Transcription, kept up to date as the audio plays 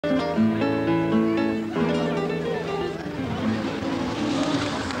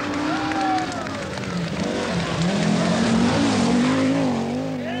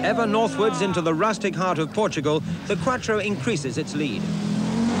Ever northwards into the rustic heart of Portugal, the Quattro increases its lead.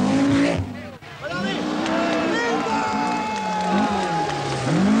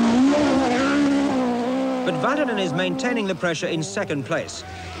 But Vatanen is maintaining the pressure in second place,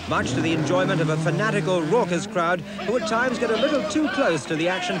 much to the enjoyment of a fanatical, raucous crowd who at times get a little too close to the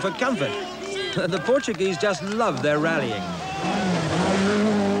action for comfort. The Portuguese just love their rallying.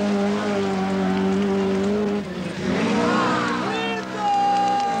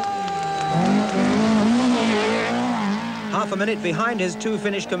 Half a minute behind his two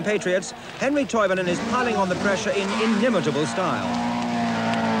Finnish compatriots, Henri Toivonen is piling on the pressure in inimitable style.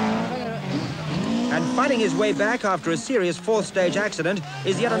 And fighting his way back after a serious fourth-stage accident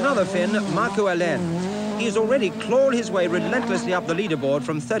is yet another Finn, Markku Alén. He's already clawed his way relentlessly up the leaderboard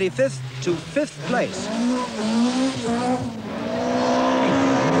from 35th to 5th place.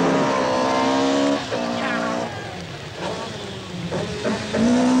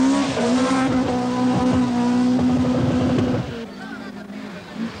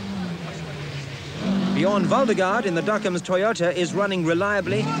 Bjorn Valdegaard in the Duckham's Toyota is running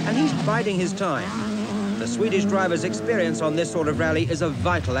reliably, and he's biding his time. The Swedish driver's experience on this sort of rally is a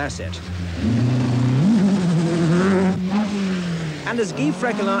vital asset. And as Guy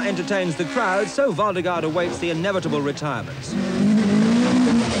Frekkelin entertains the crowd, so Valdegaard awaits the inevitable retirements.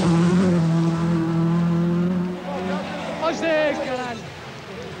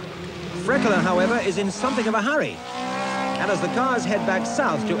 Frekkelin, however, is in something of a hurry. And as the cars head back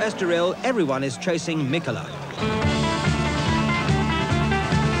south to Estoril, everyone is chasing Mikkola.